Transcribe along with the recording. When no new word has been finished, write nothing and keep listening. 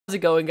How's it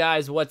going,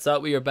 guys? What's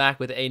up? We are back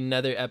with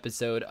another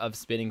episode of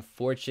Spinning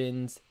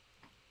Fortunes.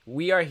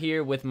 We are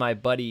here with my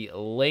buddy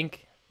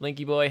Link.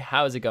 Linky boy,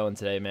 how's it going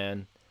today,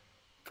 man?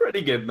 Pretty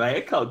good, mate.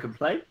 I can't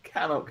complain.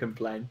 Cannot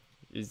complain.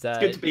 It's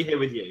good to be here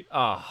with you.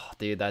 Oh,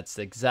 dude, that's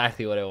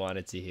exactly what I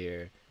wanted to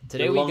hear.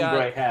 Today Your we long got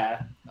grey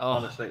hair. Oh,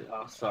 honestly,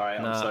 sorry.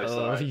 I'm nah, so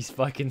sorry. he's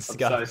fucking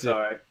scuffed. I'm so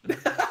sorry.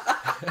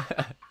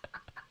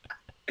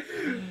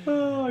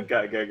 Oh,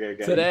 go.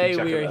 Today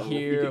we are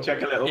here. You can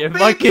check a little. Your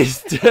fuck is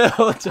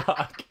still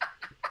talking.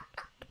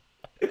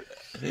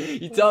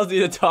 He tells me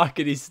to talk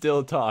and he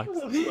still talks.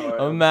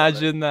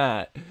 Imagine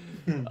that.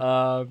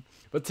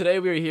 But today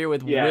we are here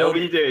with Will. All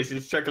you do is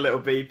just check a little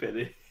beep in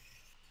it.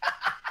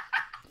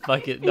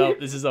 Fuck it. Nope,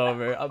 this is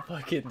over. I'm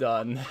fucking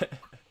done.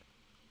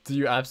 Dude,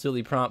 you're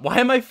absolutely prompt. Why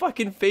am I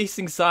fucking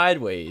facing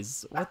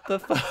sideways? What the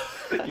fuck?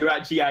 You're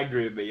actually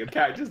angry with me. Your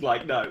character's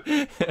like, no.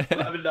 I'm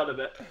having none of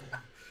it.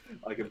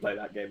 I can play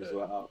that game as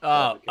well.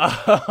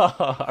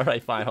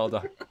 Alright, fine. Hold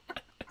on.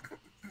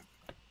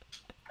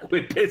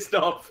 We're pissed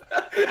off.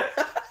 I'm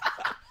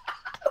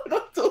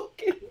not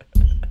talking.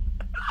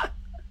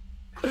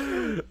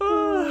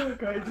 Oh,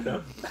 great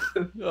stuff.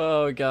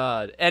 Oh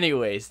god.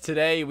 Anyways,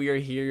 today we are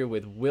here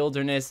with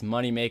wilderness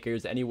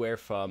moneymakers, anywhere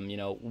from,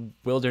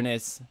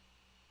 wilderness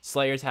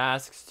slayer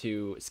tasks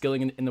to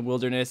skilling in the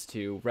wilderness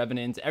to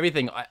revenants,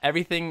 everything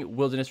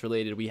wilderness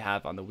related we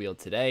have on the wheel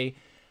today.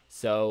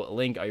 So,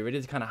 Link, are you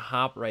ready to kind of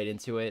hop right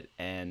into it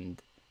and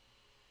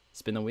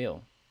spin the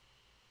wheel?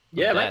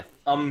 Yeah, mate.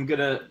 I'm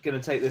gonna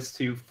take this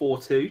to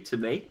 4-2 to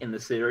me in the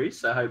series,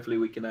 so hopefully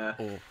we can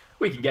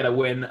get a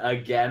win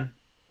again.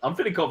 I'm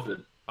feeling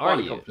confident. Are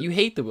you? Confident. You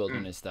hate the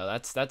wilderness, though.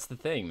 That's the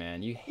thing,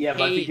 man. You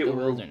hate the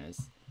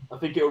wilderness. I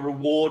think it'll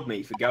reward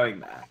me for going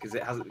there because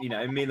it hasn't. Me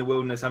and the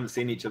wilderness haven't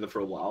seen each other for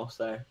a while,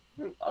 so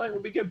I think it'll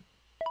be good.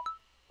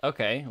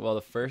 Okay. Well,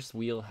 the first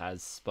wheel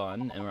has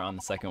spun, and we're on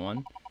the second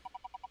one.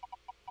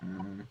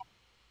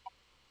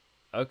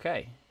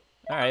 Okay.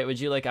 All right. Would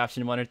you like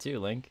option 1 or 2,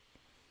 Link?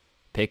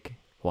 Pick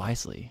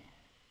wisely.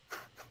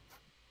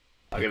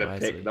 I'm gonna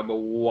pick number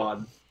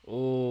 1.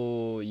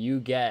 Oh, you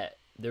get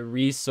the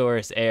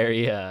resource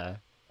area.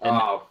 And,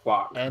 oh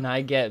fuck! And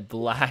I get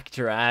black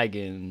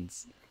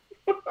dragons.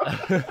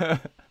 All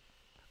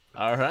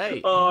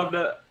right. Oh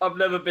no, I've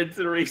never been to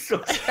the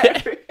resource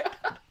area.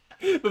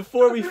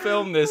 Before we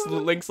film this,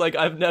 Link's like,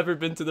 I've never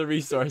been to the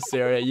resource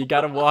area. You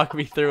gotta walk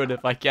me through it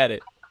if I get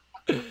it.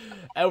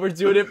 And we're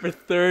doing it for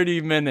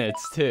 30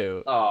 minutes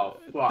too. Oh,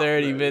 fuck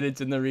 30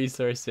 minutes in the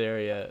resource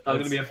area. I'm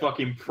gonna be a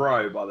fucking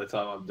pro by the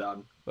time I'm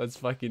done. Let's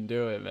fucking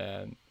do it,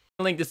 man.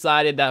 Link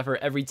decided that for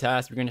every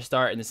task, we're going to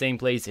start in the same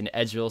place in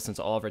Edgeville since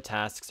all of our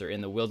tasks are in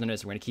the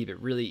wilderness. We're going to keep it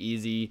really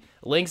easy.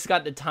 Link's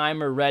got the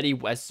timer ready.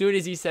 As soon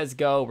as he says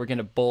go, we're going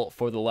to bolt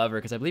for the lever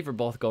because I believe we're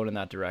both going in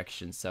that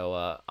direction.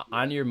 So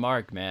on your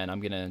mark, man, I'm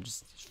going to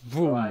just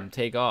boom,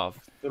 take off.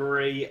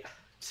 3,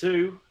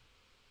 2,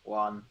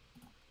 1,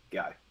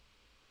 go.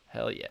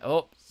 Hell yeah.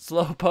 Oh,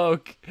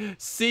 slowpoke.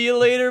 See you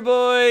later,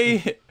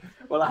 boy.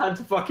 Well, I had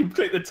to fucking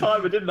click the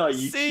timer, didn't I?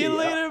 See you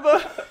later,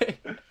 boy.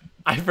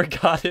 I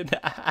forgot an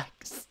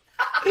axe.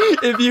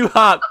 If you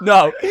hop,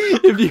 you're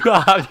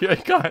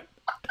gone.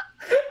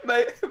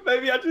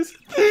 Maybe I just...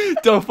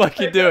 Don't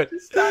fucking do it.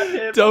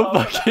 Don't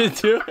fucking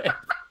do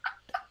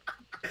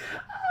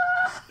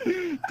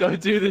it.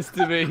 Don't do this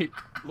to me.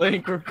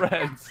 Link, we're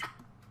friends.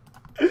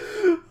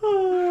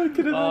 Oh, I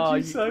could have had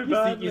you so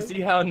badly. You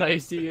see how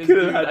nice he is?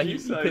 Could have had you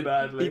so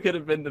badly. He could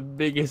have been the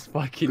biggest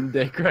fucking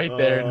dick right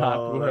there in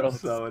Hop World.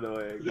 That's so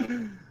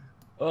annoying.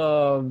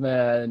 Oh,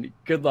 man.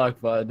 Good luck,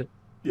 bud.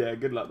 Yeah,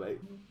 good luck, mate.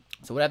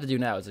 So what I have to do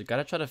now is I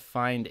gotta try to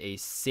find a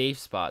safe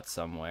spot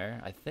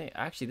somewhere. I think,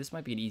 actually, this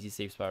might be an easy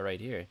safe spot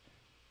right here.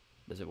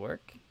 Does it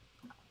work?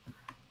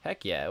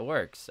 Heck yeah, it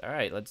works. All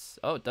right, let's...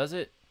 Oh, does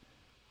it?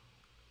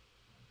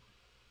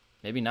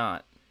 Maybe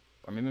not.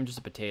 Or maybe I'm just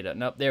a potato.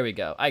 Nope, there we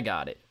go. I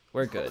got it.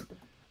 We're good.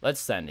 Let's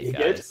send it, guys.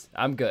 Good?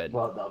 I'm good.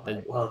 Well done,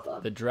 mate. Well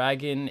done. The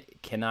dragon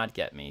cannot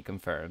get me.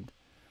 Confirmed.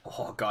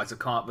 Oh, guys, I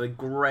can't. But a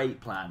great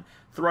plan.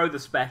 Throw the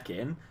spec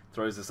in.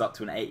 Throws us up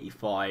to an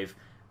 85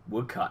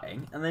 wood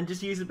cutting. And then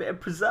just use a bit of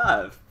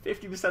preserve.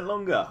 50%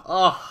 longer.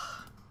 Oh,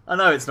 I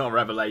know it's not a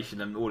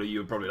revelation. And all of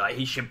you are probably like,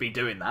 he should be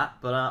doing that.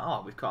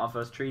 But, we've cut our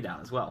first tree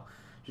down as well.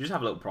 Should we just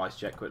have a little price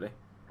check quickly?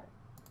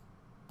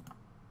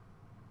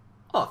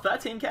 Oh,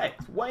 13k.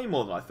 It's way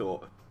more than I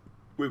thought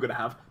we were going to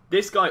have.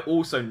 This guy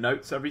also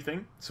notes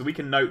everything, so we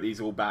can note these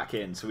all back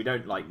in, so we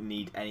don't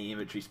need any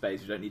inventory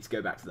space. We don't need to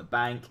go back to the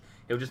bank.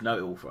 He'll just note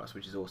it all for us,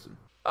 which is awesome.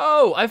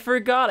 Oh, I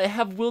forgot. I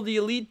have Will the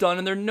Elite done,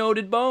 and they're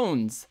noted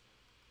bones.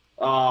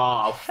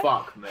 Oh,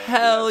 fuck, man.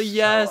 Hell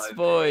yes,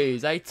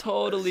 boys. I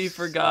totally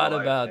forgot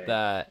about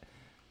that.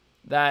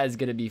 That is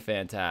going to be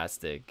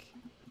fantastic.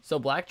 So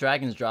black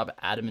dragons drop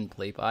adamant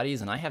plate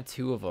bodies, and I have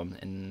 2 of them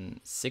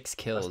and 6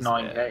 kills. That's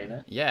 9k, isn't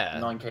it? Yeah.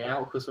 9k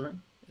out or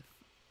something?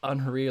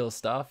 Unreal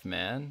stuff,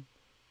 man.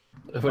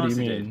 What do you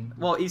mean?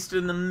 Well, he's stood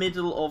in the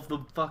middle of the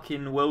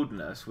fucking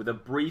wilderness with a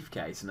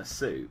briefcase and a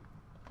suit.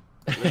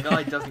 The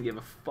guy doesn't give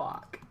a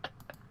fuck.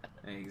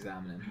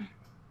 Examining.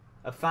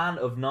 A fan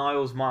of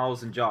Niles,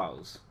 Miles, and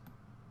Giles.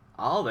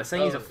 Oh, they're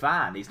saying he's a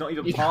fan. He's not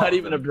even He's part not of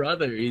even a them.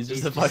 brother. He's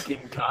just a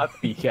fucking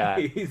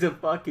copycat. He's a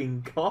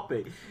fucking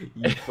copy.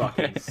 You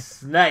fucking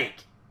snake.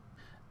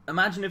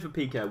 Imagine if a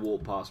PK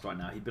walked past right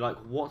now. He'd be like,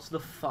 what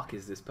the fuck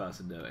is this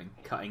person doing?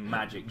 Cutting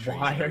magic trees.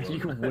 Why are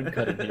you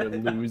woodcutting here,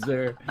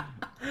 loser?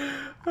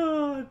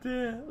 Oh,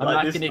 dear.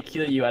 I'm not gonna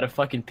kill you out of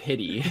fucking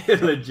pity.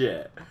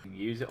 Legit.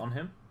 Use it on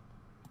him?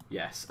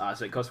 Yes.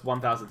 So it costs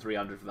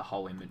 1,300 for the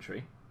whole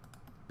inventory.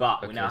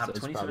 But we now have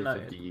 27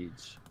 noted.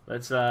 Each.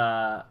 Let's,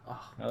 Oh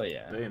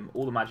yeah. boom.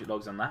 All the magic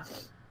logs on that.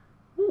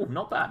 Ooh,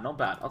 not bad, not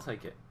bad. I'll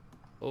take it.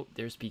 Oh,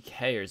 there's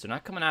PKers. They're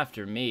not coming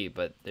after me,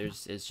 but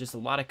it's just a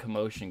lot of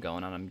commotion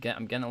going on. I'm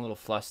getting a little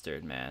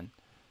flustered, man.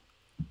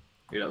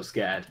 You're a little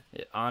scared.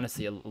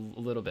 Honestly, a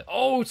little bit.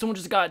 Oh, someone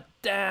just got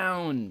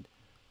downed.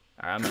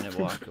 All right, I'm gonna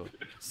walk over.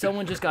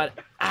 Someone just got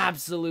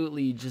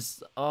absolutely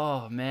just.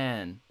 Oh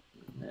man.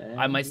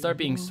 I might start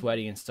being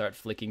sweaty and start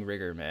flicking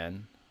rigor,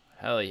 man.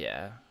 Hell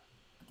yeah.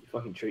 You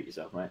fucking treat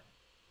yourself, mate.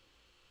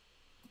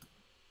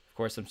 Of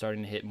course, I'm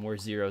starting to hit more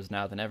zeros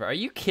now than ever. Are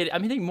you kidding?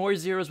 I'm hitting more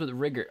zeros with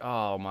rigor.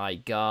 Oh my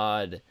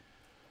god.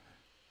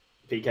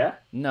 PK?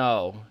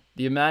 No.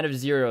 The amount of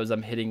zeros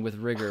I'm hitting with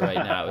rigor right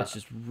now is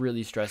just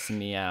really stressing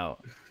me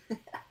out.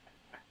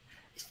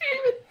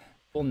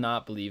 Will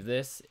not believe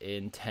this.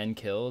 In 10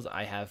 kills,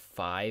 I have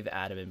 5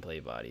 adamant play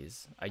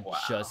bodies. I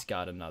just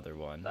got another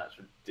one. That's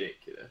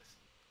ridiculous.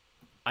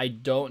 I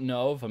don't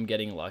know if I'm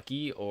getting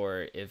lucky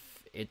or if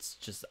it's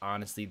just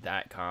honestly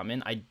that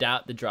common. I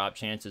doubt the drop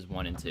chance is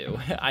 1 in 2.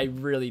 I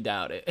really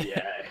doubt it.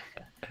 Yeah.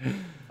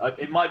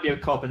 It might be a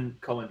common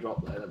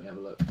drop though. Let me have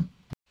a look.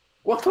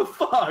 What the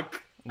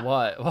fuck?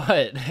 What?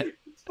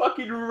 It's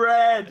fucking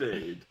rare,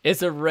 dude.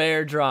 It's a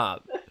rare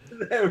drop.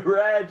 They're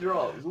rare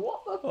drops.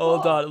 What the fuck?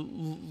 Hold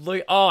on.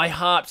 Look. Oh, I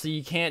hopped so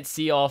you can't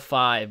see all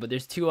 5, but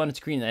there's 2 on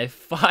screen. I have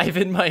 5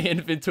 in my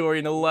inventory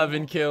and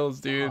 11 kills,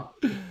 dude.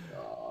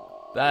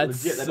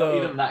 That's legit, they're not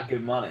even that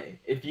good money.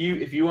 If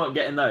you weren't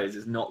getting those,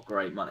 it's not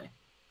great money.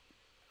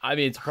 I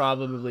mean, it's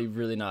probably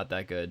really not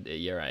that good.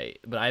 You're right.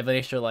 But I have an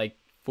extra, like,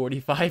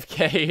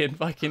 45k in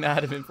fucking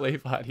adamant play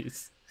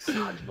bodies.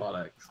 Such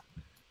bollocks.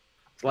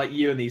 It's like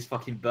you and these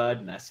fucking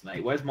bird nests,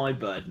 mate. Where's my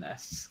bird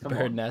nests? Come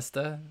Bird on.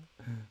 nesta?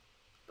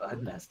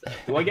 Bird nester.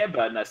 Do I get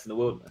bird nests in the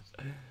wilderness?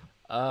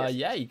 Yes.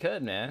 Yeah, you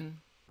could, man.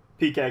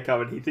 PK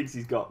coming. He thinks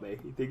he's got me.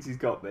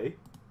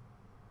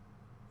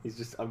 He's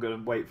just, I'm going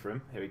to wait for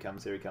him. Here he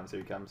comes. I'll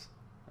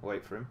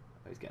wait for him.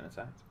 Oh, he's getting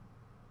attacked.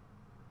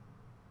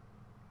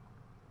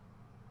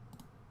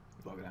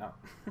 He's logging out.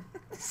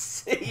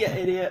 See ya,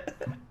 idiot.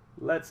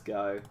 Let's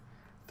go.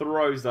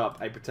 Throws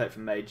up a protect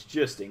from mage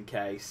just in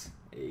case.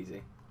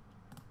 Easy.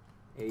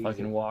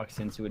 Fucking walks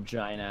into a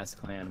giant ass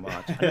clan.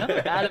 Watch.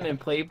 Another adamant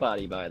play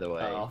body, by the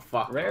way. Oh,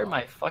 fuck. Rare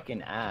my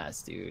fucking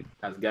ass, dude.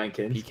 How's it going,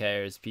 kids?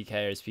 PKers.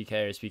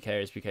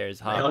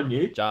 Hop. They on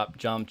you?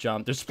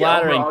 Jump. They're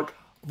splattering.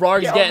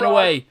 Rarg's getting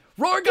away.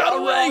 Rar got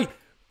away.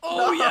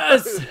 Oh,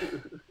 yes.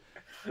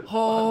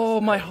 Oh,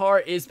 my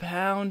heart is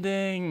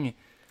pounding.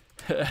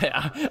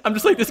 I'm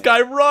just like, this guy,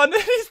 run.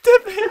 He's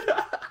dipping.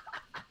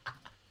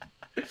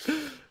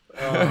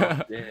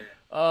 Oh, damn.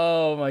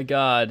 Oh, my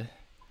God.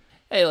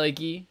 Hey,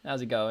 Lakey.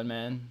 How's it going,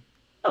 man?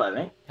 Hello,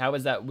 mate. How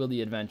was that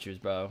Willy Adventures,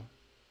 bro?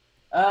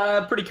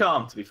 Pretty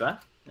calm, to be fair.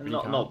 Pretty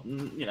Not,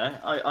 calm. you know,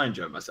 I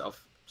enjoyed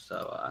myself.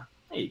 So,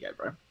 there you go,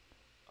 bro.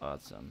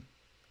 Awesome.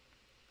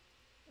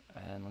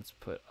 And let's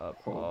put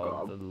up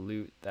all the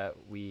loot that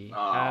we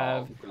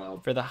have.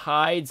 For the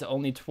hides,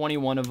 only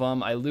 21 of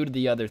them. I looted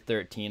the other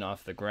 13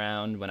 off the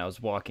ground when I was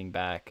walking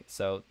back.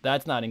 So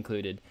that's not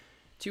included.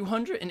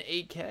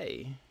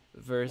 208k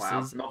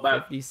versus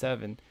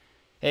 57.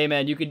 Hey,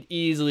 man, you could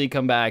easily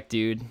come back,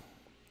 dude.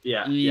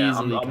 Yeah,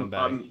 Easily come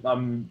back.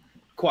 I'm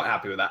quite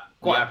happy with that.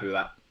 Happy with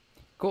that.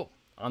 Cool.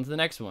 On to the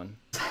next one.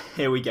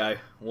 Here we go.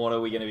 What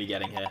are we going to be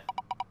getting here?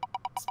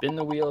 Spin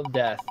the wheel of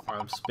death.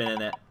 I'm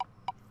spinning it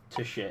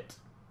to shit.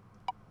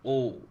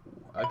 Oh,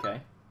 okay.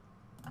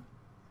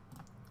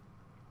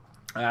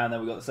 And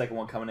then we got the second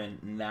one coming in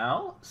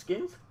now.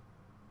 Skins.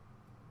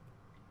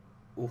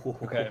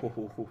 Okay. You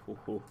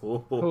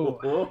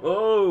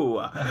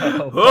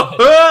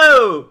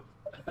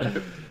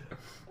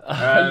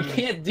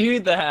can't do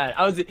that.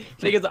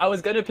 I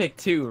was gonna pick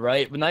 2,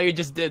 right? But now you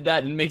just did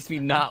that, and it makes me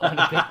not want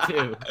to pick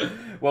 2.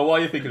 Well, while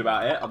you're thinking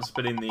about it, I'm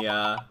spinning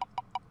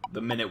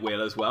the minute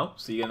wheel as well,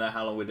 so you know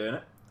how long we're doing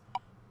it.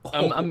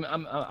 I'm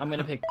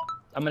gonna pick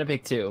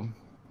 2. I'm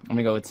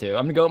gonna go with 2.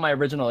 I'm gonna go with my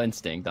original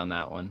instinct on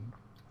that one.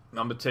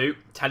 Number 2,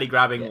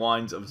 Telegrabbing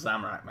Wines of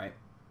Zamorak, mate.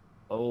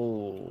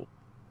 Oh,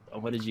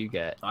 what did you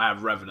get? I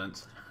have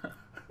Revenant.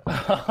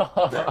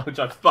 Which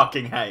I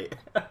fucking hate.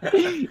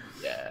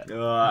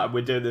 Yeah.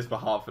 We're doing this for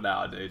half an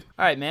hour, dude.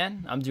 All right,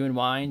 man. I'm doing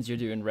wines. You're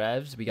doing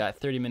revs. We got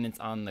 30 minutes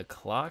on the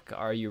clock.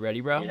 Are you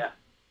ready, bro? Yeah.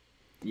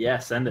 Yeah,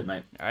 send it,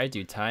 mate. All right,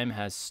 dude. Time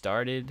has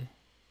started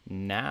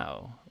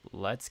now.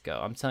 Let's go.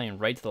 I'm telling you,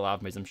 right to the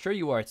lava maze. I'm sure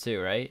you are too,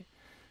 right?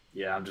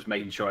 Yeah, I'm just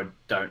making sure I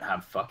don't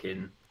have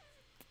fucking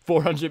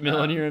 400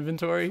 mil in your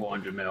inventory.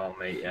 400 mil on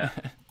me. Yeah.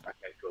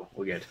 Okay, cool.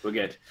 We're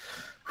good.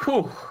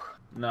 Whew.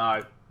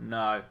 No.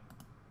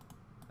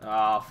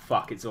 Oh,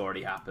 fuck, it's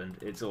already happened.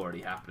 It's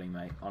already happening,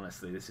 mate.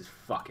 Honestly, this is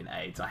fucking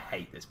AIDS. I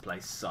hate this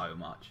place so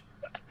much.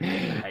 I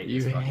hate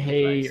You this fucking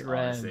hate place. Rev,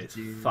 Honestly, it's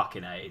dude.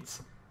 fucking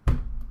AIDS.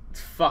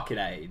 It's fucking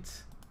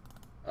AIDS.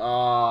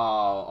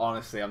 Oh,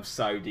 honestly, I'm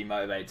so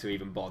demotivated to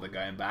even bother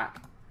going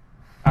back.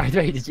 Alright,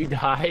 wait, did you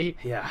die?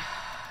 Yeah.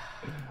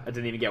 I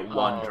didn't even get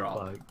one Oh, drop.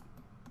 fuck.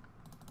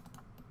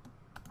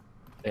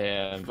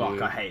 Damn, Fuck,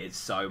 dude. I hate it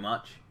so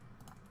much.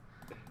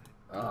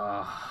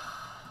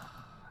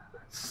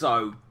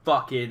 So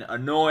fucking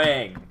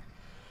annoying.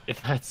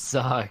 That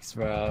sucks,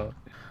 bro.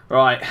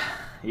 Right,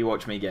 you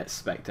watch me get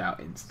specced out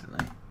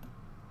instantly.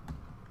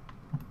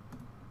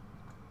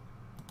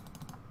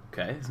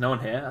 Okay, there's no one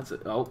here. That's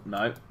it. Oh,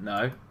 no,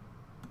 no.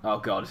 Oh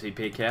god, is he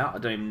PK out? I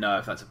don't even know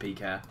if that's a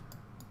PK.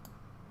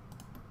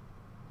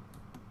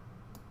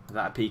 Is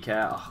that a PK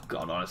out? Oh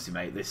god, honestly,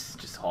 mate, this is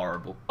just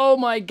horrible. Oh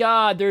my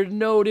god, they're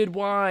noted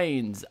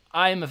wines.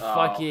 I'm a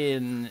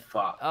fucking...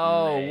 Fuck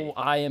Oh, me.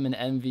 I am an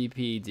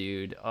MVP,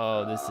 dude.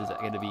 Oh, this is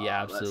going to be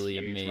absolutely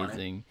that's huge money.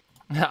 amazing.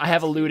 I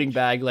have a looting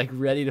bag, like,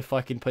 ready to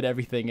fucking put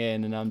everything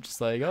in, and I'm just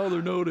like, oh,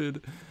 they're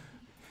noted.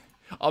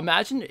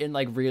 Imagine in,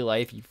 like, real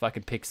life, you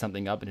fucking pick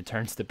something up and it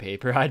turns to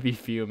paper. I'd be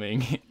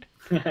fuming.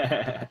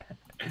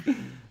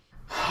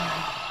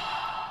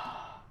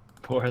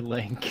 Poor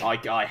Link.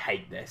 I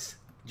hate this.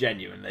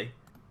 Genuinely.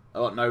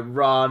 I've got no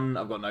run,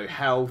 I've got no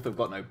health, I've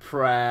got no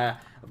prayer,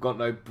 I've got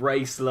no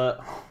bracelet.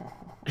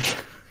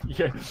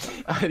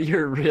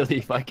 You're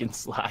really fucking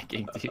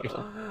slacking, dude.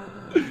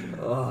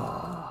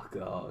 Oh,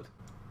 God.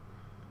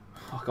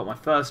 I got my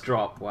first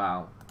drop.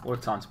 Wow. What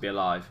a time to be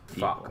alive.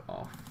 Fuck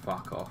off,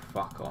 fuck off,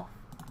 fuck off.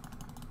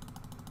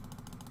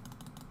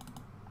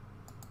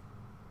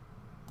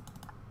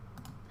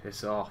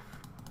 Piss off.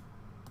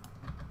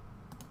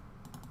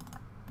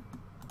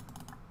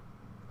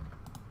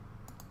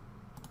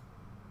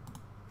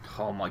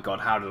 Oh my god,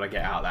 how did I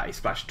get out of that? He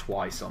splashed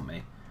twice on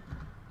me.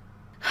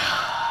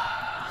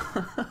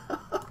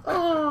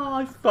 Oh,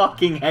 I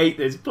fucking hate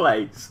this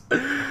place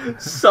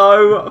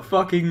so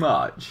fucking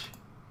much.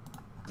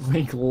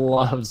 Link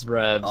loves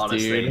revs,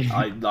 Honestly, dude.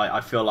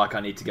 I feel like I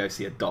need to go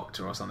see a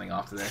doctor or something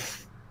after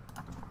this.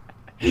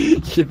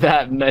 Get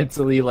that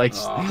mentally, like,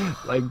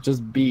 Oh. like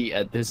just beat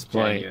at this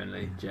point.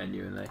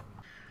 Genuinely.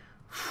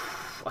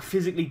 I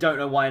physically don't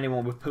know why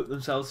anyone would put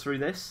themselves through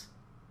this.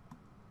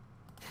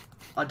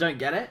 I don't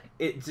get it.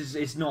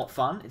 It's not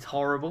fun. It's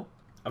horrible.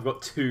 I've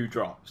got 2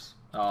 drops.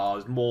 Oh,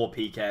 there's more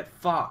PK.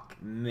 Fuck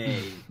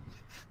me.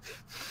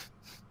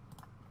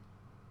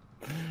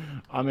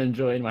 I'm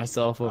enjoying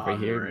myself over I'm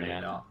here, really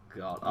man. not.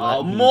 God. Let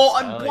Oh, me more.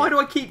 tell Why you. do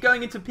I keep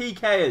going into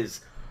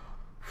PKs?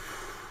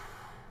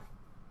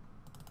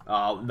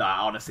 Oh, no,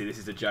 honestly, this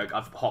is a joke.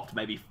 I've hopped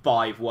maybe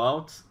 5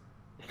 worlds.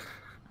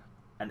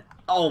 And,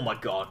 oh my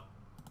god.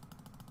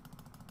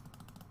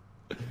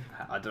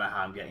 I don't know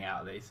how I'm getting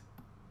out of these.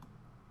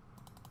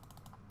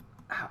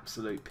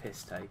 Absolute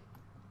piss take.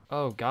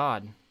 Oh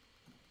god.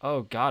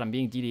 Oh god, I'm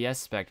being DDS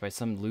spec'd by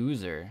some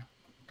loser.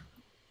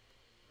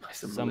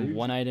 Some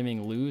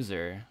one-iteming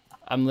loser.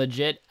 I'm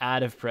legit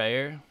out of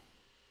prayer.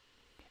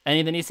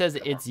 And then he says,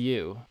 it's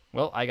you.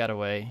 Well, I got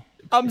away.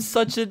 I'm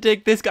such a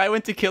dick. This guy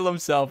went to kill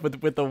himself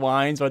with the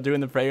wines while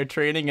doing the prayer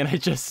training, and I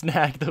just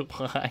snagged the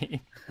wine.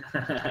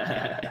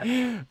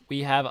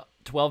 We have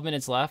 12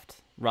 minutes left,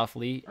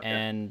 roughly, Okay.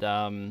 and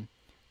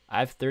I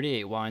have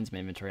 38 wines in my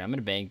inventory. I'm going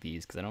to bank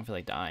these because I don't feel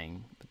like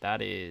dying. But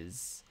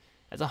that's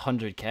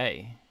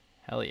 100k.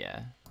 Hell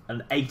yeah.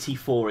 And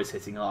 84 is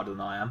hitting harder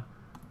than I am.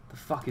 The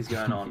fuck is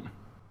going on?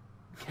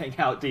 Getting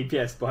out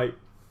DPS by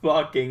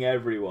fucking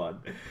everyone.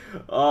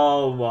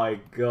 Oh my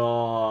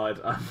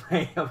god.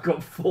 I've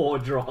got 4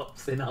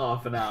 drops in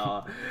half an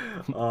hour.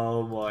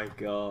 Oh my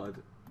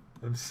god.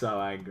 I'm so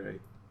angry.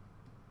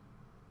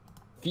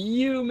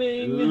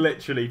 Fuming.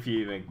 Literally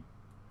fuming.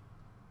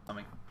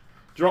 Something.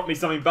 Drop me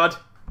something, bud.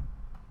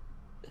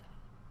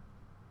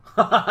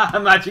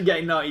 Imagine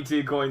getting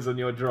 92 coins on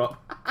your drop.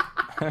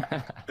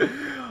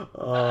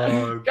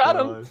 Oh, Got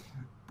God. him.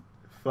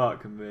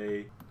 Fuck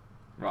me.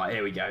 Right,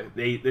 here we go.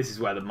 This is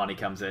where the money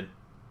comes in.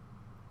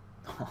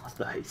 Oh,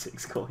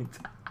 36 coins.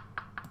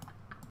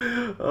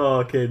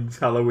 Oh, kids,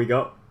 how long we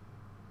got?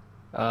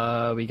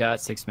 We got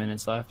 6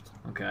 minutes left.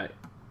 Okay.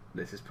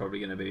 This is probably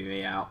going to be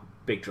me out.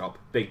 Big drop.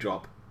 Big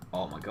drop.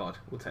 Oh, my God.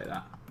 We'll take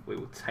that. We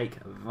will take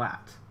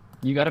that.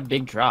 You got a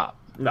big drop.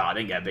 No, I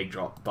didn't get a big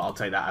drop, but I'll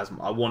take that as...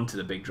 I wanted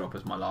a big drop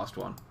as my last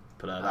one.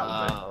 But that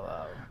will do.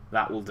 Oh,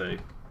 That will do.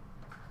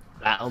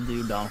 that'll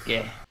do,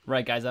 donkey.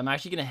 Right, guys, I'm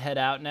actually going to head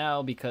out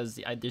now because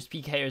there's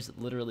PKers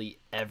literally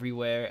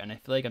everywhere, and I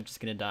feel like I'm just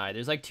going to die.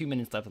 There's like 2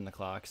 minutes left on the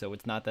clock, so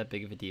it's not that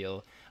big of a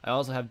deal. I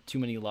also have too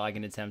many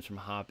login attempts from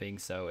hopping,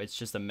 so it's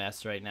just a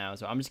mess right now.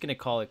 So I'm just going to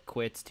call it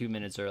quits 2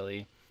 minutes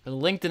early. But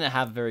Link didn't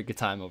have a very good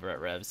time over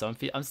at Rev, so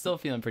I'm still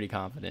feeling pretty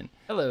confident.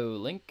 Hello,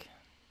 Link.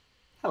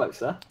 Hello,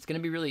 sir. It's going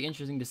to be really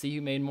interesting to see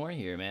who made more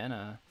here,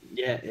 man.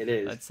 Yeah, it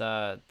is. Let's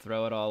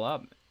throw it all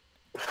up.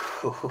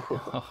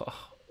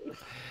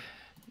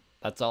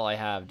 That's all I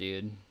have,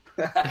 dude.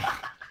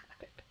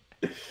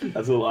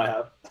 That's all I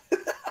have.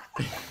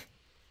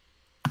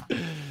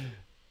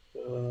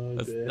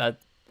 dear.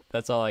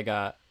 That's all I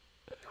got.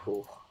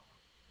 Oh,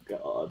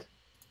 God.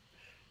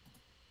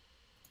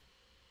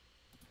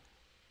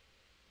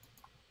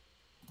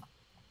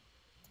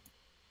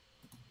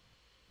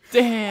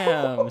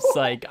 Damn,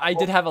 psych. I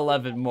did have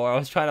 11 more. I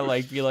was trying to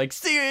like be like,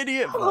 see you,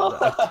 idiot.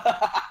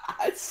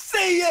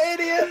 See you,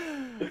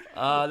 idiot.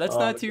 That's Oh,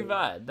 not too God.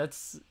 bad.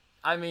 That's,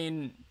 I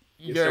mean,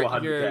 You're still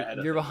 100k you're ahead,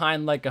 I you're think.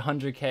 behind like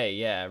 100K,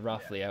 yeah,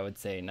 roughly, I would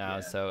say now.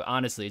 Yeah. So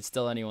honestly, it's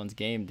still anyone's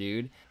game,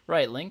 dude.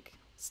 Right, Link.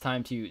 It's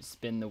time to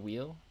spin the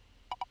wheel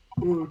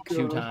Oh,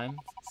 2 times.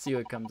 See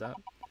what comes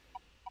up.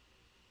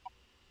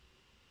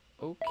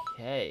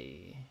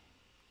 Okay.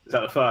 Is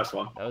that the first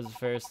one? That was the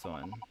first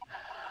one.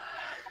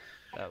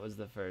 That was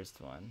the first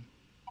one.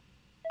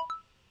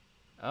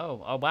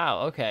 Oh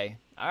wow, okay.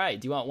 Alright,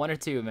 do you want 1 or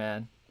 2,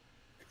 man?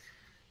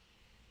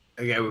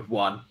 Okay, with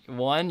 1.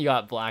 1, you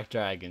got black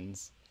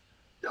dragons.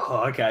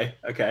 Oh, okay.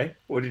 Okay.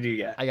 What did you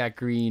get? I got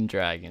green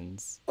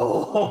dragons.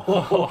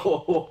 Oh.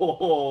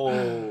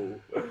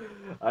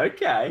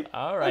 Okay.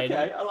 Alright.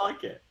 Okay, I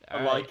like it.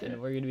 I like it.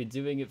 And we're gonna be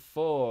doing it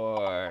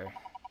for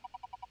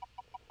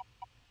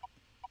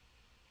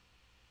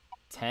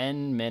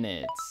 10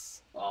 minutes.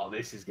 Oh,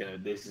 this is.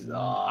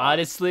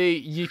 Honestly,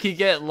 you could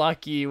get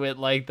lucky with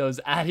like those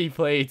Addy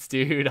plates,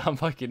 dude. I'm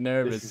fucking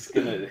nervous. This is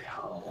gonna.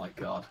 Oh my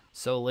God.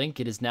 So Link,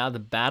 it is now the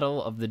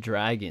battle of the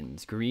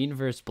dragons, green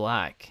versus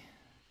black.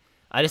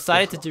 I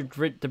decided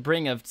to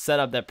bring a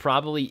setup that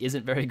probably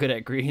isn't very good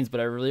at greens, but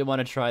I really want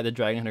to try the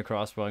Dragon Hunter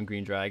crossbow on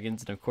green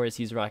dragons, and of course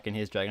he's rocking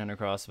his Dragon Hunter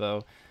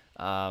crossbow.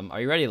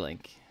 Are you ready,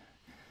 Link?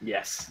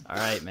 Yes. All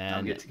right, man.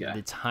 I'm good to go.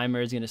 The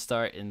timer is gonna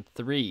start in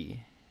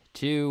 3,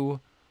 2,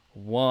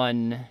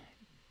 1,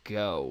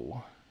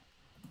 go.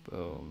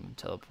 Boom.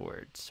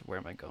 Teleport. Where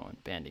am I going?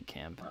 Bandit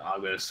camp.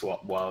 I'm gonna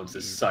swap worlds.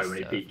 There's so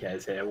many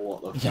PKs here.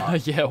 What the Yeah,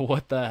 fuck? yeah.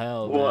 What the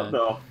hell, What man?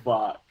 the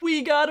fuck?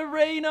 We got a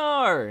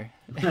Raynar.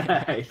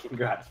 Hey,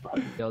 congrats, bro.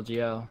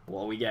 LGO.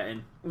 What are we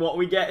getting? What are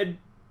we getting?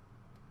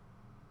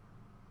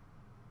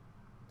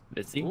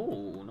 Missy.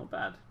 Ooh, not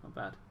bad. Not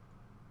bad.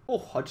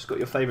 Oh, I just got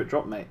your favourite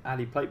drop, mate.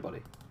 Addy plate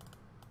body.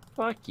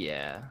 Fuck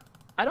yeah.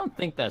 I don't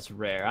think that's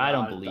rare. I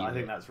don't believe I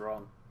think it. that's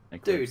wrong.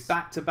 Eclipse. Dude,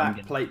 back-to-back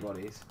I'm plate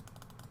bodies.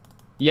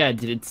 Yeah,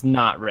 dude, it's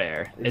not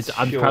rare. It's It's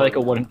probably like a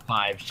sure. 1 in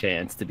 5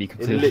 chance to be It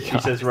completely literally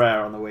honest. says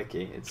rare on the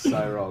wiki. It's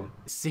so wrong.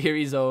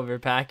 Series over.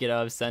 Pack it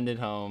up. Send it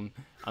home.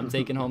 I'm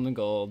taking home the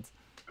gold.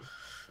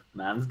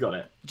 Man's got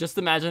it. Just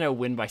imagine I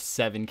win by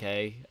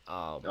 7K.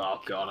 Oh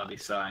God, I'd be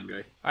so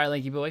angry. All right,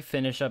 Lanky boy,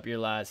 finish up your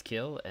last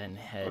kill and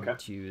head Okay.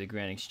 to the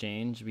Grand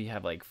Exchange. We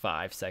have like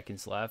 5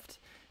 seconds left.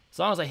 As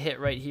long as I hit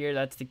right here,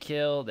 that's the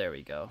kill. There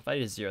we go. If I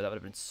did 0, that would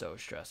have been so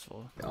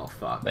stressful. Oh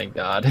fuck. Thank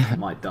God. I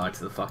might die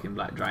to the fucking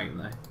black dragon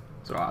though.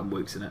 It's alright, I'm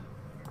wooksing it.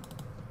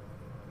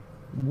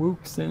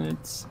 Wooks in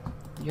it.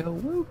 Yo,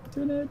 wooked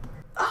in it.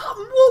 I'm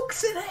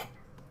wooksing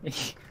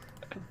it!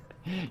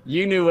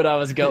 You knew what I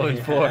was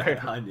going for.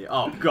 I knew.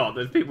 Oh God,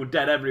 there's people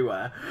dead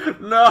everywhere.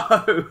 No!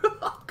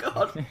 Oh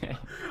God.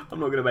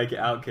 I'm not gonna make it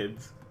out,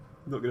 kids.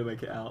 I'm not gonna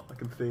make it out. I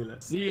can feel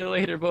it. See you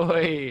later,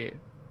 boy.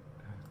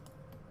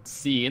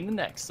 See you in the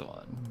next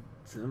one.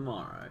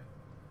 Tomorrow.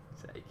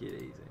 Take it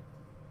easy.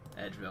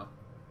 Edgeville.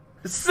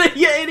 See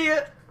ya,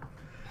 idiot!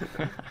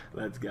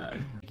 Let's go.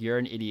 You're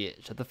an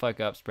idiot. Shut the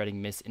fuck up,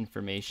 spreading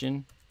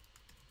misinformation.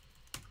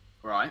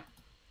 Right.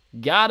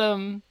 Got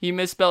him. He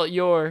misspelled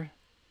your.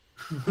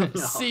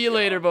 See you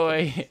later,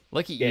 boy.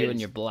 Look at you Kids. and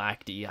your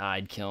black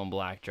D-hide killing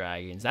black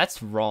dragons.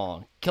 That's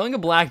wrong. Killing a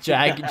black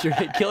dragon,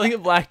 killing a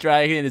black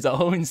dragon in his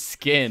own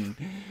skin.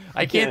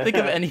 I can't think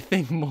of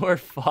anything more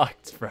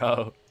fucked,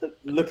 bro.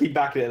 Looking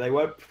back at it, they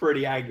were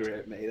pretty angry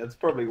at me. That's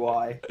probably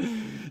why.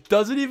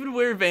 Doesn't even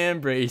wear van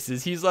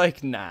braces. He's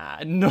like, nah,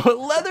 no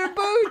leather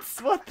boots.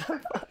 What the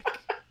fuck?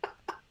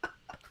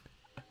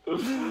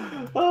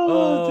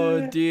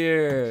 Oh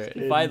dear.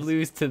 If I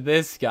lose to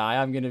this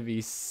guy, I'm gonna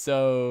be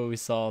so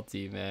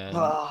salty, man.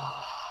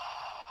 All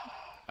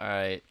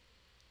right.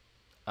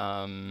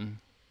 There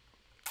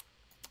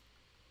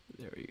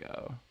we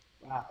go.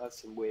 Wow,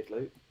 that's some weird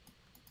loot.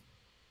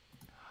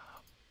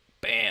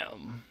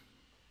 Bam.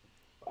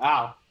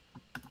 Wow.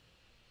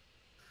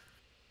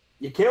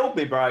 You killed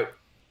me, bro.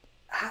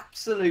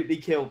 Absolutely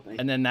killed me.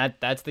 And then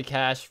that's the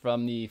cash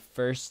from the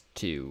first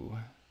 2.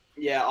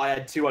 Yeah, I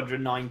had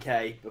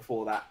 209k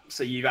before that.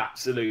 So you've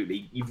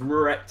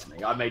wrecked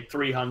me. I made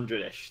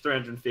 300-ish,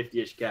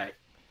 350-ish k.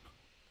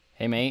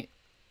 Hey mate.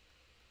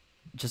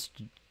 Just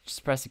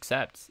press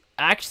accept.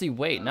 Actually,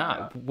 wait,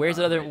 nah. Where's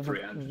that other?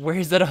 300.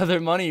 Where's that other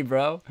money,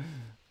 bro?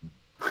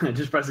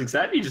 Just press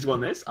accept. You just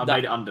won this. I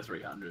made it under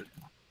 300.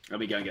 Let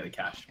me go and get the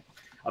cash.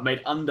 I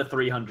made under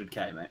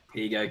 300k, mate.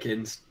 Here you go,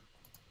 kids.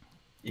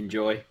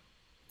 Enjoy.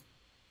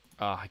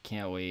 Oh, I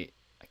can't wait.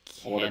 I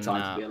What a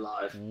time cannot to be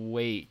alive.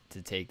 wait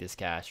to take this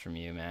cash from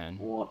you, man.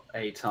 What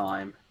a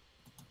time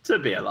to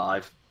be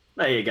alive.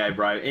 There you go,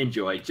 bro.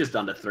 Enjoy. Just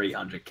under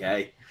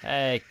 300k.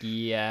 Heck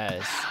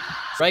yes.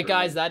 Right,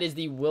 guys, that is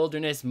the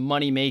wilderness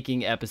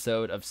money-making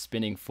episode of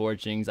Spinning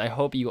Fortunes. I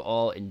hope you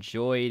all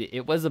enjoyed.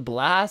 It was a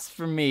blast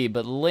for me,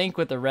 but Link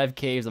with the Rev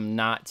Caves, I'm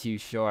not too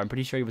sure. I'm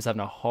pretty sure he was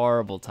having a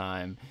horrible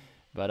time.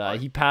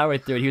 But he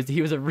powered through it.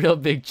 He was a real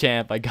big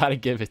champ. I gotta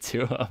give it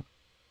to him.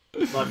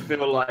 I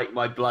feel like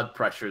my blood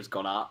pressure has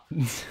gone up.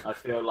 I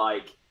feel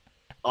like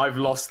I've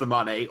lost the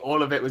money.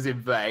 All of it was in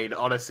vain,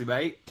 honestly,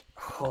 mate.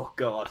 Oh,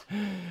 God.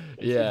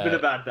 Yeah. It's been a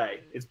bad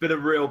day. It's been a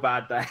real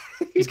bad day.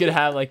 He's gonna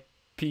have, like,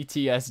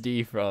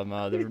 PTSD from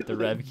the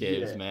Rev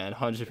Caves, man.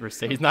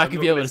 100%. He's not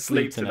gonna be able to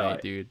sleep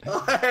tonight, dude.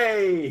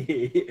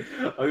 Hey!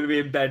 I'm gonna be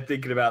in bed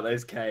thinking about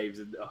those caves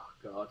and oh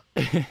god.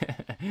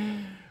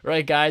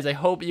 Right, guys, I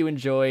hope you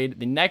enjoyed.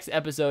 The next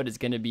episode is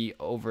gonna be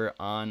over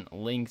on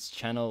Link's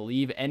channel.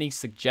 Leave any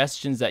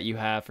suggestions that you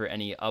have for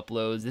any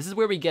uploads. This is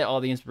where we get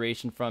all the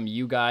inspiration from,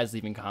 you guys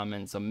leaving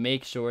comments, so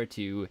make sure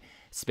to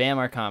spam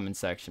our comment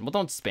section. Well,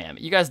 don't spam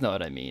it. You guys know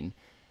what I mean.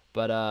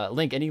 But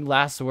Link, any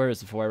last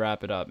words before I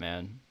wrap it up,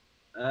 man?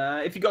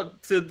 If you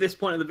got to this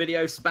point of the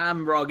video,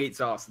 spam Rog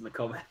Eats Ass in the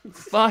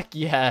comments. Fuck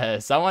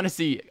yes. I want to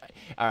see.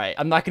 All right,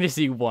 I'm not going to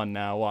see one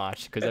now.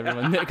 Watch, because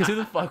who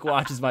the fuck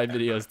watches my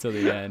videos till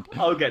the end?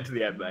 I'll get to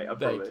the end, mate. I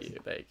promise.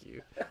 Thank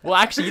you. Well,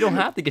 actually, you don't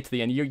have to get to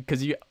the end.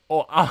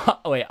 Oh,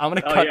 wait, I'm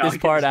going to cut this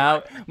part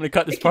out. I'm going to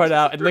cut this part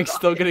out, and Link's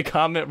still going to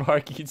comment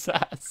Rog Eats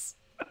Ass.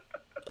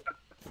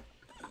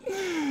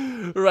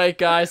 Right,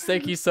 guys,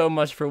 thank you so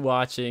much for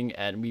watching,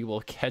 and we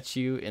will catch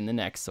you in the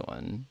next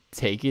one.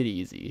 Take it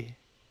easy.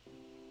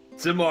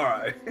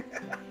 Tomorrow.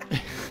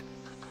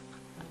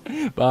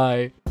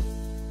 Bye.